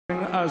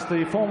As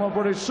the former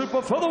British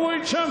Super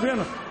Featherweight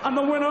champion and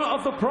the winner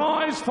of the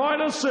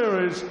Prizefighter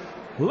Series,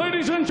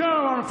 ladies and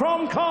gentlemen,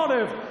 from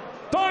Cardiff,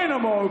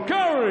 Dynamo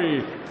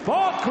Gary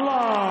Buckland.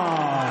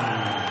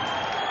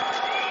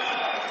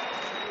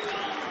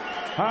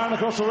 And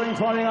across the ring,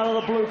 fighting out of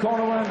the blue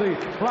corner, wearing the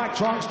black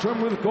trunks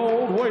trimmed with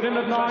gold, weighed in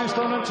at 9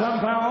 stone and 10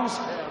 pounds.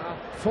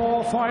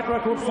 4 fight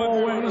record,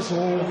 4 wins,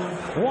 or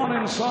 1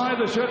 inside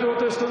the scheduled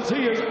distance.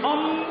 He is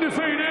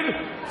undefeated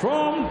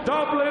from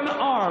Dublin,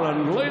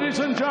 Ireland. Ladies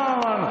and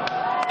gentlemen,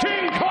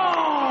 King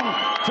Kong,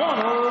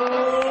 Jono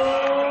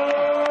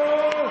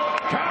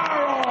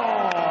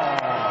Carroll.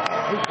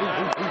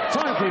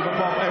 Timekeeper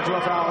Bob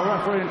Edgeworth, our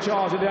referee in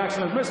charge of the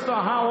action, is Mr.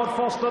 Howard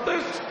Foster.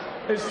 This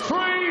is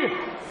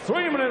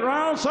 3-minute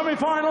round,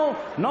 semi-final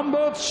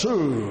number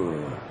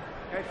 2.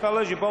 Okay,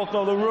 fellas, you both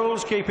know the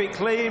rules. Keep it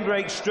clean,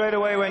 break straight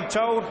away when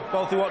told.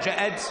 Both you watch your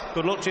heads.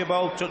 Good luck to you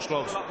both. Touch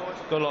gloves.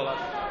 Good luck,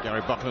 lads.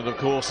 Gary Buckland, of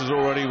course, has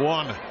already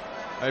won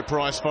a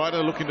prize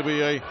fighter, looking to be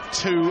a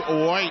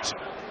 2-weight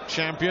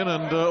champion.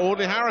 And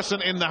Audley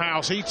Harrison in the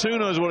house. He too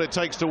knows what it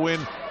takes to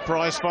win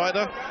prize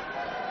fighter.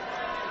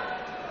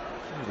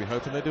 We'll be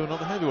hoping they do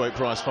another heavyweight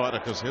prize fighter,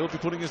 because he'll be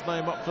putting his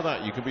name up for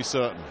that, you can be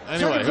certain.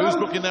 Anyway, who's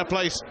booking their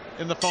place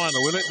in the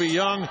final? Will it be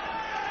young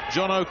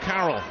Jono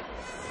Carroll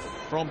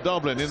from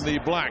Dublin in the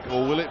black,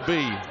 or will it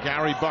be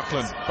Gary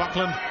Buckland?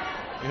 Buckland,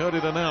 you heard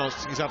it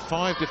announced, he's had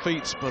 5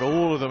 defeats, but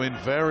all of them in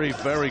very,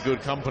 very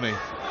good company.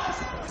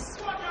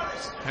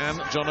 Can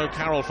Jono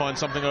Carroll find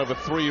something over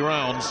 3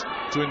 rounds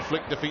to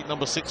inflict defeat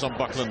number 6 on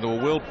Buckland, or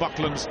will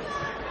Buckland's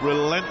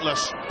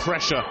relentless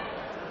pressure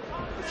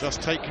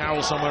just take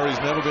Carroll somewhere he's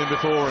never been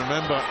before?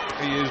 Remember,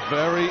 he is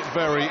very,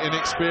 very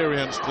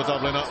inexperienced, the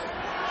Dubliner.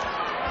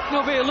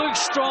 No, but he looks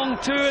strong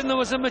too, and there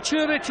was a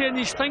maturity in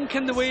his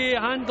thinking, the way he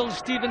handled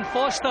Stephen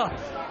Foster.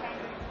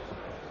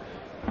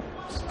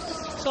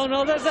 So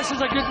no, this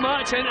is a good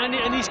match,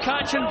 and he's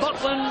catching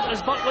Buckland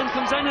as Buckland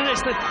comes in, and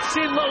it's the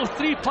same little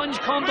 3-punch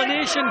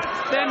combination,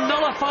 then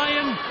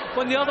nullifying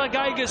when the other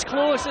guy gets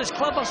close. It's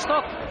clever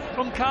stuff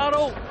from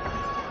Carroll.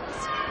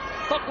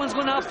 Buckland's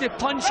going to have to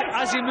punch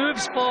as he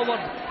moves forward.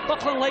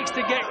 Buckland likes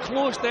to get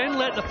close, then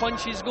let the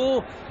punches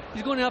go.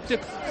 He's going to have to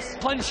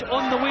punch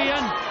on the way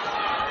in.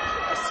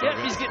 Yep,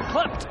 he's getting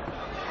clipped.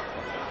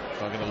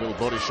 Bugging a little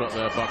body shot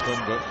there,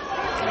 Buckland, but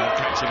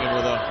catching him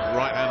with a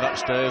right hand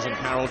upstairs, and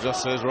Carroll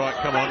just says, right,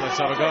 come on, let's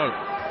have a go.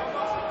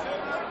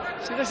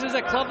 See, this is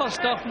the clever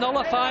stuff,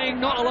 nullifying,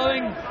 not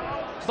allowing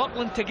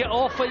Buckland to get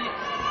off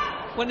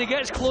when he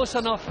gets close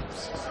enough.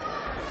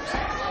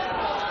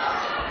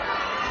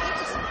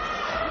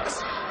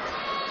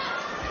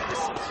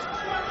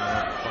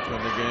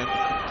 Buckland again,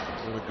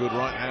 with a good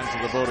right hand to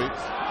the body.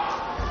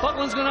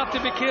 Buckland's going to have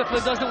to be careful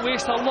he doesn't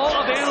waste a lot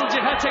of energy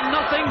hitting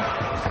nothing.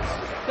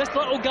 This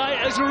little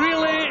guy is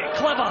really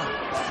clever.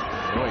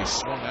 Oh, he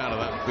swung out of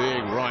that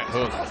big right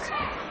hook.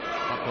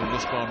 Buckland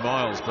missed by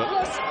miles, but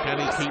can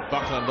he keep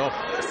Buckland off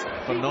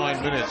for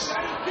 9 minutes?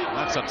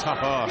 That's a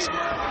tough ask.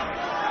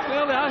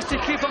 Well, he has to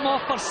keep him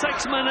off for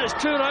 6 minutes.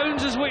 2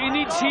 rounds is what he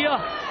needs here.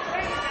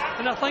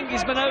 And I think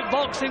he's been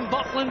outboxing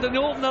Buckland in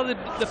the opener,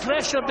 the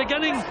pressure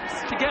beginning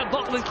to get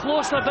Buckland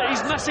closer, but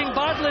he's missing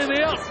badly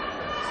there.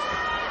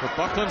 But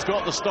Buckland's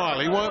got the style.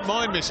 He won't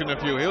mind missing a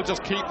few. He'll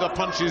just keep the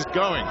punches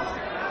going.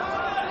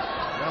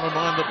 Never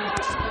mind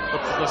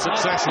the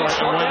success rate.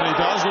 And when he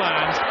does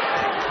land,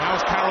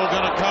 how's Carroll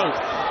going to cope?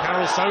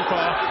 Carroll so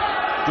far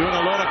doing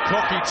a lot of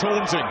cocky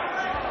taunting.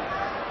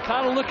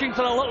 Carroll looking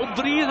for a little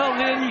breather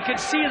there, and you can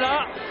see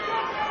that.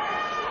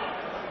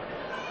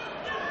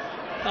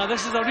 Now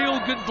this is a real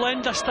good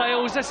blend of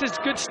styles. This is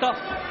good stuff.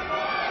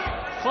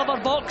 Clever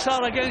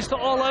boxer against the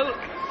all-out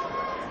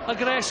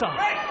aggressor.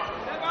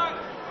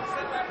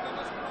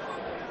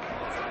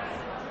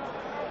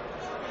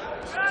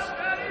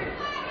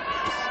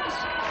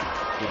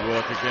 Good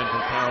work again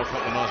from Carroll.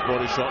 Couple of nice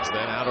body shots,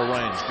 then out of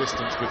range.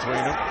 Distance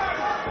between them.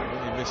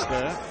 Only missed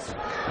there.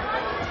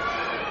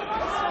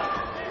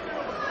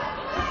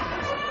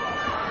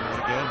 And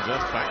again,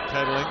 just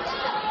backpedaling.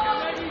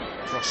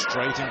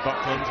 Frustrating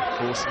Buckland,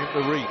 forcing him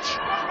to reach.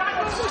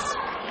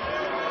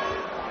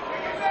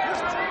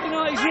 You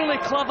know, he's really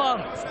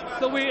clever.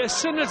 The way as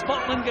soon as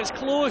Buckland gets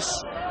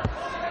close,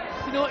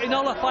 you know, he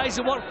nullifies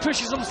the work,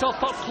 pushes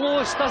himself up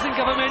close, doesn't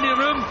give him any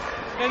room,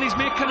 and he's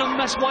making him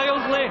miss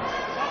wildly.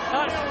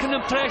 That can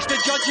impress the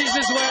judges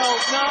as well.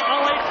 Now, I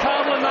like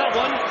Carroll in that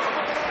one.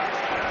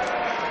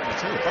 I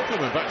tell you, Buckland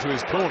went back to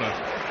his corner,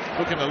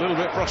 looking a little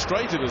bit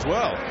frustrated as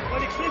well.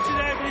 Well, he clips it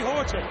there, but he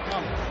hurts it.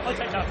 No, I'll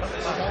take that.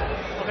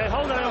 Okay,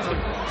 hold it out.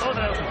 Hold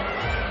it out.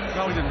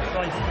 No, he didn't.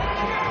 Right.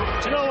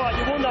 Do you know what?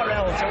 You won that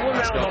round. You won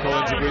that round.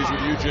 Collins agrees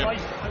with you, Jim.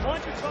 Right. I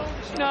want you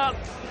to Nah,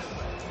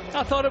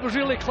 I thought it was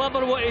really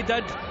clever what he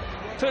did.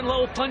 Putting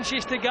little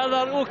punches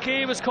together. Okay,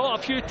 he was caught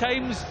a few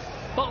times.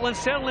 Buckland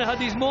certainly had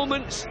his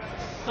moments.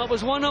 That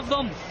was one of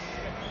them.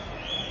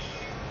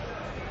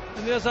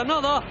 And there's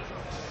another.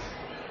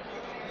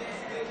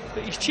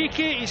 But he's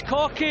cheeky, he's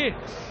cocky,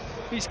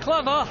 he's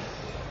clever,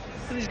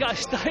 and he's got a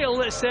style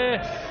that's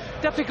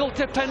difficult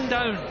to pin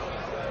down.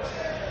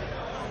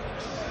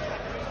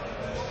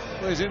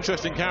 Well, he's an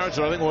interesting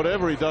character. I think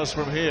whatever he does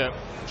from here,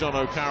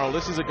 Jono Carroll,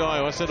 this is a guy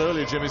who I said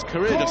earlier, Jim, his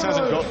career just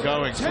hasn't got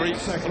going.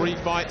 Three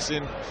fights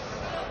in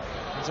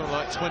something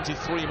like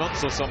 23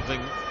 months or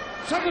something.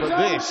 But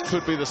this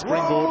could be the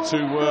springboard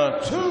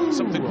to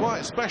something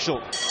quite special.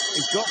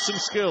 He's got some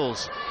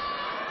skills.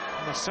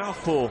 And a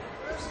southpaw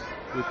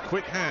with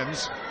quick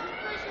hands,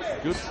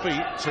 good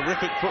feet,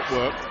 terrific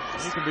footwork.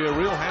 He can be a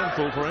real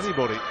handful for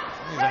anybody.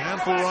 He's a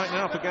handful right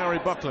now for Gary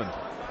Buckland.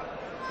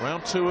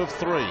 Round 2 of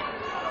 3.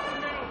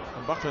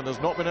 And Buckland has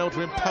not been able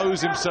to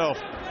impose himself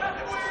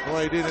the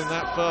way he did in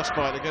that first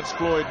fight against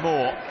Floyd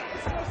Moore.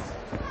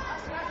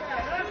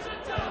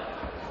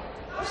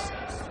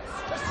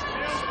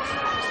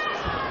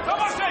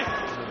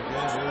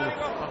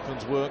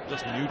 Buckland's work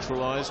just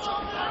neutralised.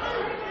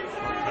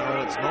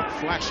 It's not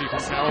flashy from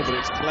Carroll, but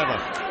it's clever.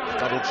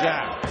 Double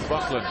jab,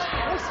 Buckland.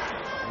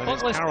 And then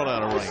it's Carroll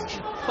out of range.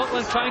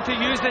 Buckland trying to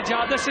use the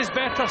jab. This is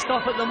better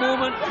stuff at the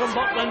moment from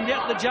Buckland.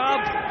 Yet the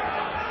jab,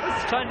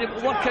 trying to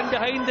work in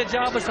behind the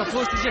jab as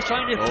opposed to just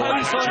trying to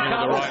pounce on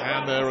Carroll. The right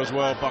hand there as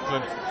well,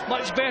 Buckland.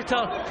 Much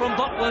better from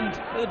Buckland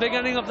at the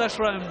beginning of this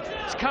round.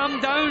 He's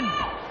calmed down.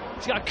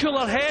 He's got a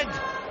cooler head,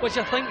 which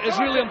I think is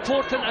really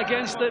important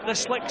against the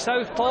slick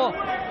southpaw.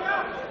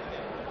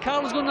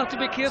 Carroll's going to have to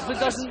be careful he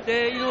doesn't,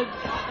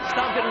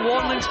 start getting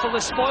warnings for the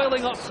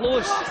spoiling up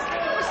close.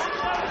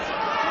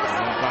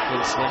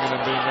 Buckland swinging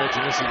and being edgy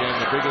this again.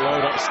 The big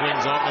load-up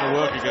swings aren't going to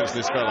work against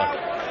this fella.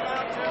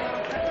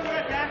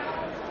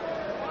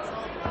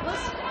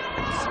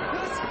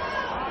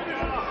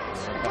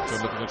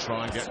 Buckland looking to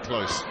try and get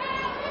close.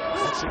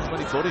 Not seen as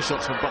many body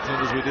shots from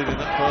Buckland as we did in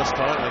that first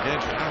fight. And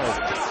again, Carroll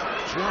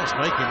just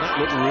making that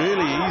look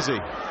really easy.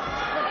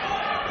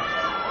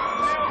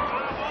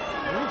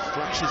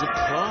 Flashes of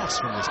class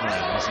from this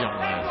man, this young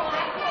man.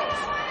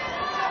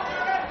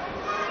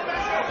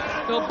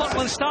 Well,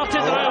 Buckland started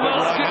very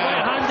well. Good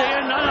right hand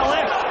in and a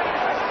left.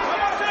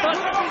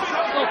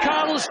 But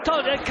Carroll is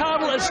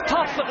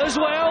tough as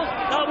well.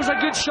 That was a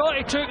good shot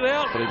he took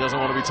there. But he doesn't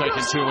want to be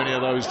taking too many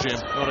of those, Jim.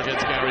 Not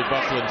against Gary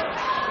Buckland.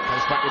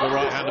 Comes back with the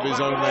right hand of his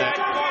own there.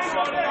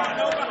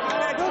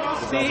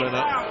 See,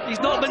 he's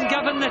not been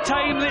given the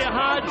time that he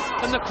had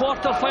in the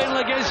quarter-final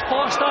against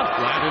Foster.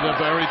 Landed a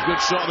very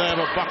good shot there,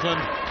 but Buckland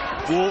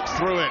walked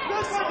through it.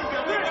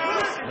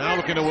 Now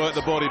looking to work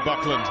the body,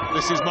 Buckland.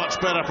 This is much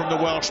better from the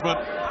Welshman.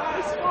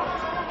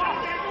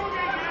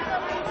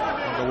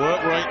 And the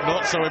work rate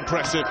not so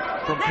impressive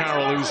from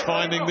Carroll, who's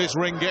finding this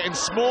ring getting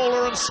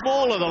smaller and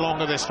smaller the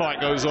longer this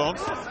fight goes on.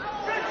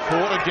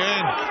 Caught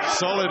again.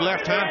 Solid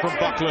left hand from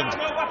Buckland.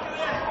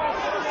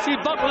 See,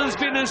 Buckland's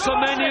been in so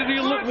many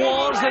real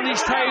wars in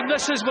his time.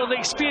 This is where the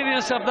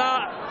experience of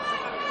that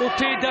will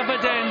pay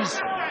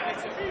dividends.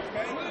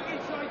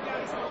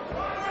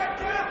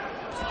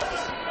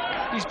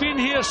 He's been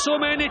here so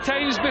many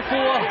times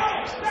before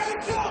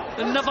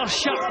and never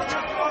shirked,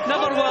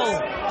 never will.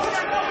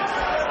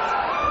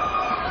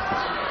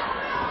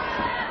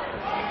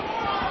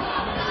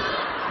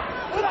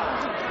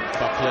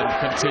 Buckland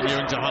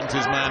continuing to hunt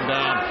his man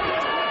down.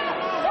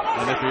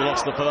 And if he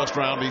lost the first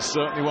round, he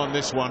certainly won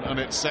this one, and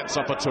it sets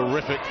up a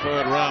terrific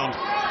third round.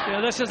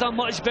 Yeah, this is a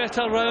much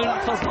better round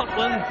for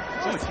Buckland.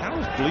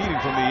 Carroll's bleeding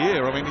from the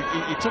ear. I mean,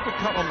 he took a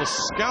cut on the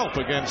scalp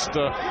against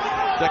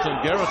Declan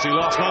Geraghty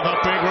last month. A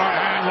big right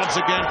hand once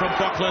again from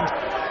Buckland,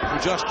 who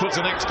just puts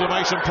an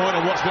exclamation point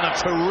on what's been a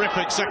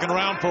terrific second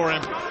round for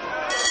him.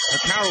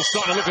 And Carroll's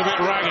starting to look a bit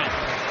ragged.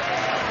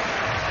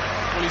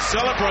 Well, he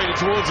celebrated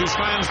towards his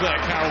fans there,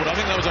 Carroll, but I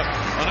think that was an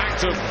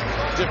act of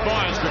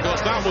defiance, because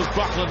that was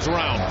Buckland's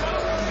round.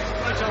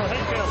 Right, Joe, how do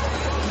you feel?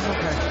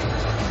 Okay.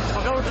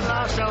 I'll go to the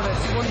last round.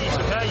 It's money you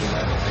should pay.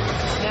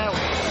 Now,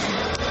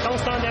 don't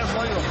stand there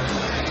for you.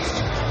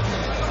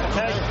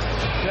 Okay?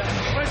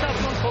 Yeah. Where's that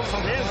one come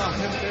from here?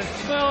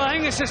 Well, I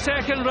think it's the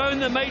second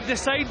round that might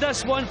decide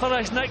this one for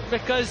us, Nick,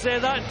 because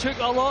that took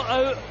a lot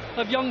out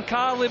of young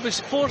Carroll. He was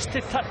forced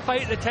to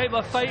fight the type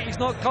of fight he's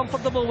not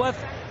comfortable with.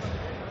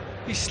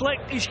 He's slick,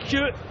 he's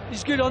cute,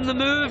 he's good on the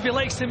move, he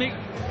likes to make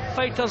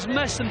fighters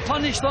miss and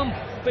punish them,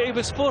 but he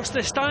was forced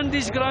to stand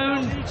his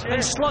ground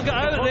and slug it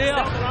out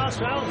there,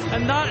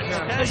 and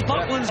that is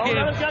Buckland's game.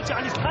 But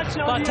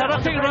a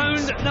terrific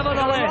round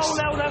nevertheless.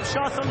 I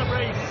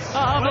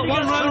have it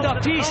one round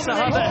apiece. I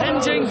have it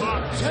hinging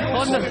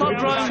on the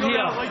third round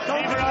here.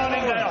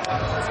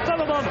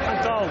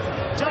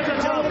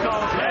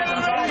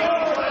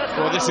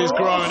 Well, this is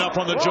growing up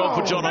on the job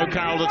for Jono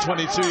Carroll, the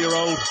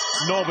 22-year-old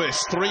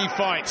novice. 3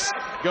 fights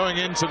going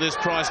into this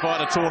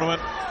Prizefighter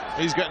Tournament.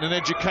 He's getting an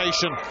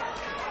education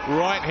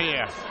right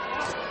here.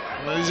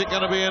 And is it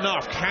going to be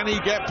enough? Can he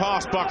get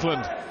past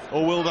Buckland?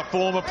 Or will the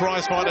former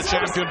Prizefighter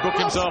champion book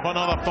himself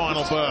another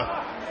final berth?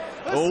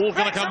 All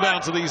going to come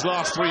down to these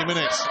last 3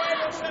 minutes.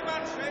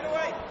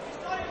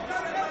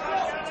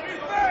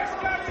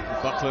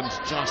 Buckland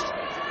just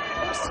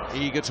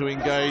eager to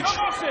engage.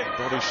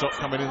 Body shot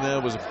coming in there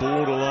was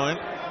borderline.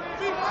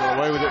 Got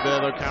away with it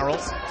there though, Carroll.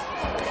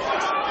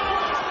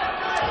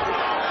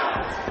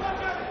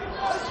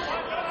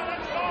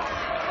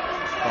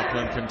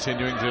 Buckland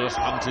continuing to just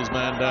hunt his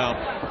man down.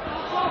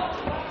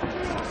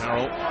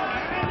 Carroll.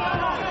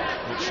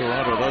 Not sure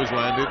either of those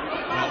landed.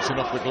 Bouncing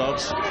off the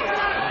gloves.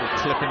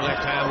 Clipping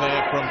left hand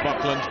there from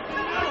Buckland.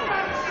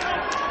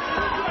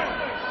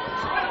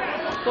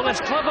 Well,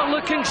 it's clever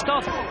looking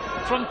stuff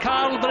from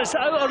Carroll, but it's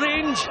out of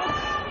range.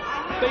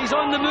 But he's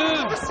on the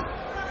move.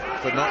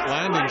 But not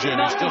landing, Jim.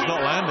 He's just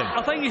not landing.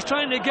 I think he's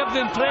trying to give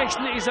the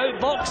impression that he's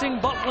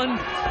outboxing Buckland.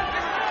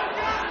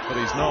 But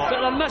he's not.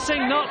 But they're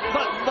missing,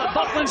 but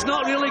Buckland's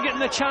not really getting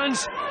the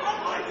chance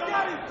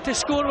to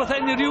score with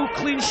any real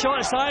clean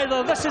shots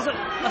either. This is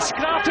a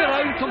scrappy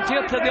round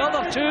compared to the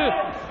other two.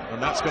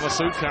 And that's going to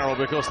suit Carroll,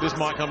 because this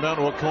might come down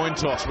to a coin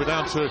toss. We're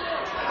down to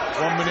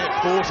 1 minute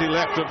 40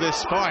 left of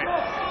this fight.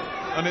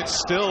 And it's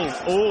still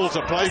all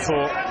to play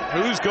for.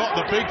 Who's got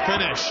the big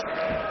finish?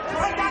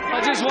 I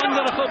just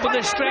wonder if it will be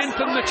the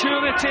strength and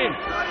maturity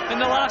in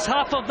the last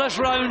half of this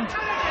round.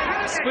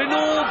 We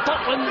know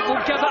Buckland will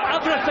give it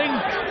everything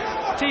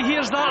till he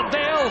hears that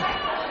bell.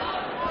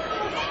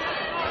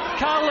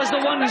 Carroll is the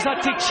one who's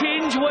had to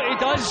change what he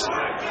does.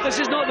 This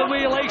is not the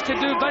way he likes to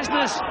do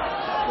business.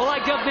 Will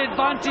that give the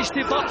advantage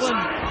to Buckland?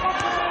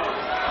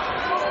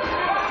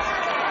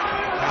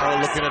 Carroll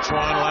looking to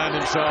try and land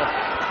himself.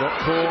 Got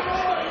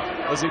caught.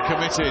 Has he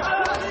committed?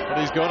 But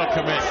he's got to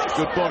commit.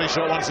 Good body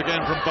shot once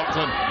again from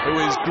Buckland,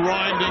 who is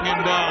grinding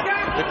him down.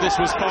 If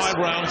this was 5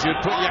 rounds, you'd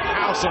put your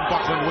house on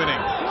Buckland winning.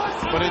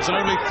 But it's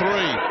only 3.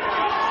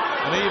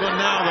 And even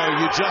now, though,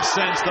 you just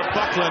sense that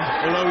Buckland,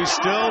 although he's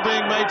still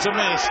being made to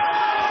miss,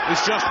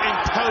 is just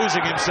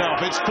imposing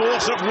himself. It's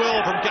force of will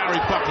from Gary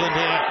Buckland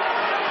here.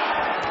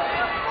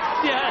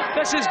 Yeah,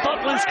 this is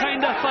Buckland's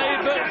kind of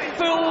fight, but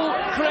full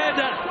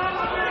credit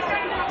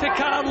to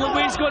Carroll, the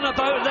way he's going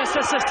about this.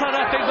 This is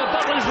terrific, but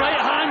Buckland's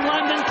right hand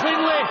landing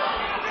cleanly.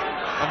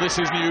 And this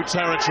is new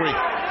territory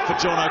for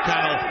Jono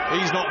Carroll.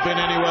 He's not been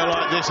anywhere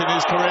like this in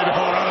his career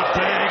before. And a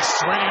big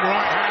swinging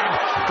right hand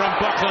from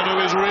Buckland,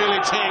 who is really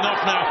teeing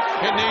off now.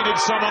 It needed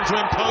someone to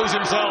impose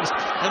himself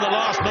in the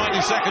last 90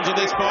 seconds of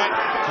this fight,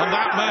 and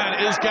that man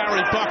is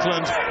Gary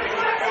Buckland.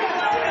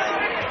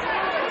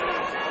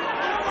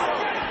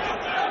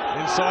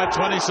 Inside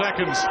 20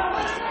 seconds.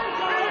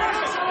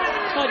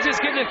 I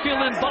just get the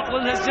feeling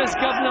Buckland has just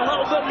given a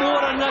little bit more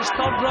in this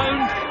 3rd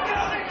round.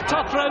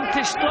 Tough round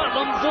to split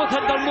them, both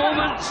had their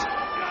moments.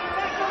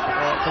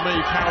 Well, for me,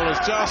 Carroll has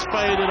just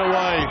faded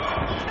away,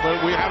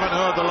 but we haven't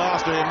heard the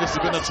last of him. This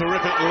has been a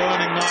terrific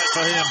learning night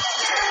for him.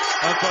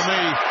 And for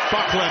me,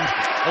 Buckland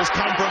has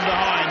come from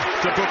behind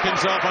to book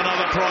himself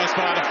another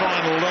Prizefighter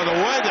final. Although the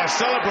way they're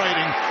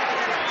celebrating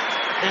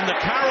in the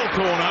Carroll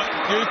corner,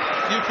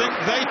 you think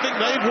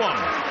they've won.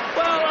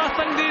 Well, I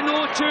think they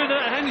know too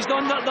that it hinged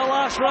on that the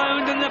last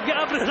round, and they've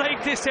got every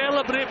right to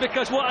celebrate,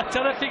 because what a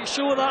terrific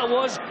show that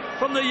was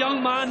from the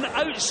young man.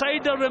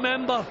 Outsider,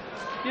 remember,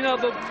 you know,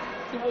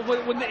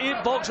 when the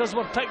 8 boxers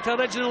were picked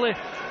originally,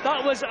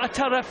 that was a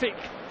terrific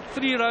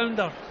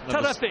 3-rounder.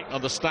 Terrific.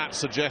 And the stats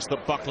suggest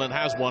that Buckland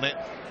has won it,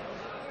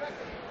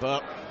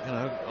 but you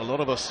know, a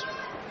lot of us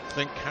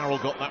think Carroll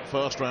got that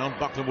 1st round.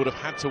 Buckland would have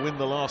had to win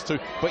the last 2.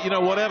 But you know,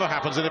 whatever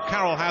happens, and if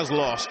Carroll has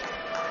lost,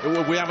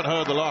 we haven't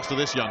heard the last of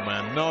this young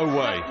man. No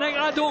way. Nick,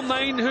 I don't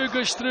mind who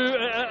goes through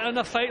in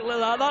a fight like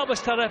that. That was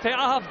terrific.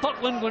 I have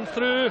Buckland going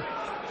through.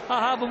 I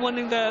have him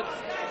winning the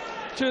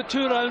 2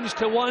 rounds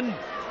to 1.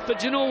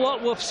 But you know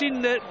what? We've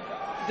seen the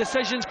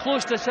decisions,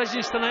 close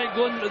decisions tonight,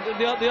 going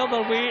the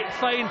other way.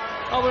 Fine.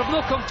 I would have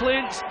no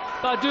complaints,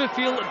 but I do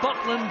feel that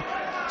Buckland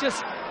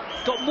just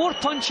got more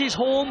punches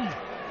home,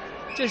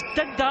 just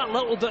did that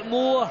little bit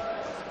more,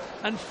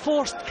 and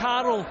forced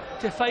Carroll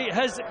to fight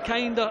his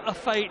kind of a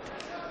fight.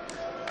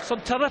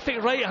 Some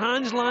terrific right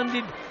hands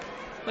landed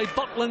by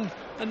Buckland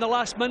in the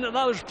last minute.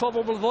 That was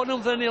probably one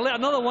of them. He let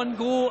another one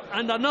go,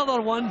 and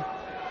another one.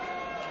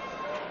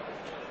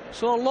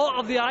 So a lot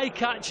of the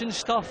eye-catching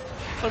stuff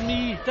for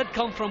me did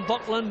come from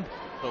Buckland.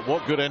 But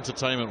what good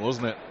entertainment,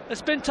 wasn't it?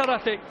 It's been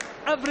terrific.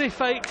 Every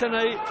fight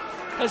tonight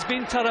has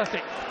been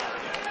terrific.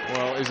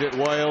 Well, is it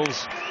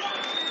Wales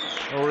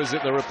or is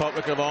it the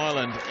Republic of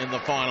Ireland in the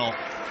final?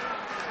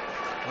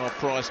 Our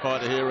prize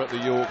fighter here at the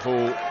York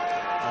Hall.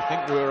 I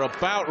think we're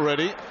about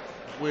ready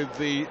with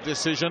the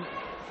decision.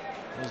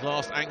 These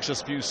last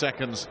anxious few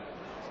seconds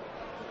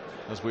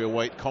as we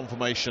await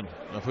confirmation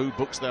of who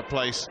books their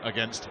place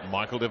against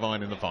Michael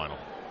Devine in the final.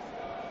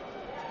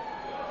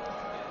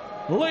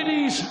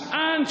 Ladies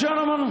and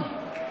gentlemen,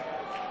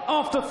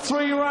 after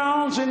 3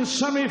 rounds in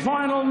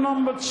semi-final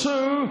number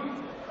 2,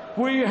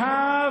 we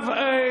have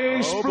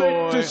a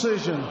split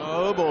decision.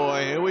 Oh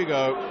boy, here we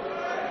go.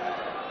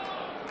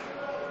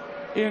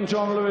 Ian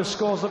John Lewis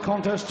scores the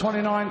contest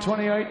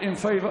 29-28 in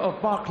favour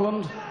of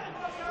Buckland.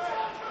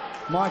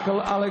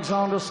 Michael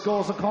Alexander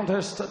scores the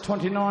contest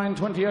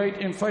 29-28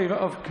 in favour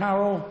of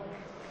Carroll.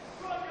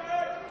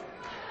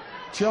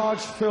 Judge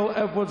Phil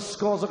Edwards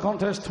scores the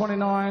contest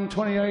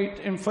 29-28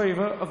 in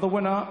favour of the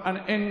winner,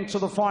 and into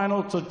the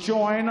final to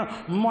join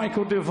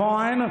Michael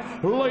Devine.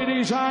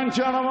 Ladies and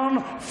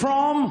gentlemen,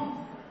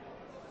 from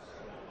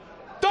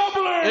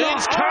Dublin,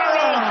 it's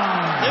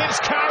Carroll! It's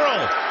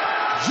Carroll!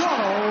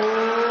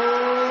 Jono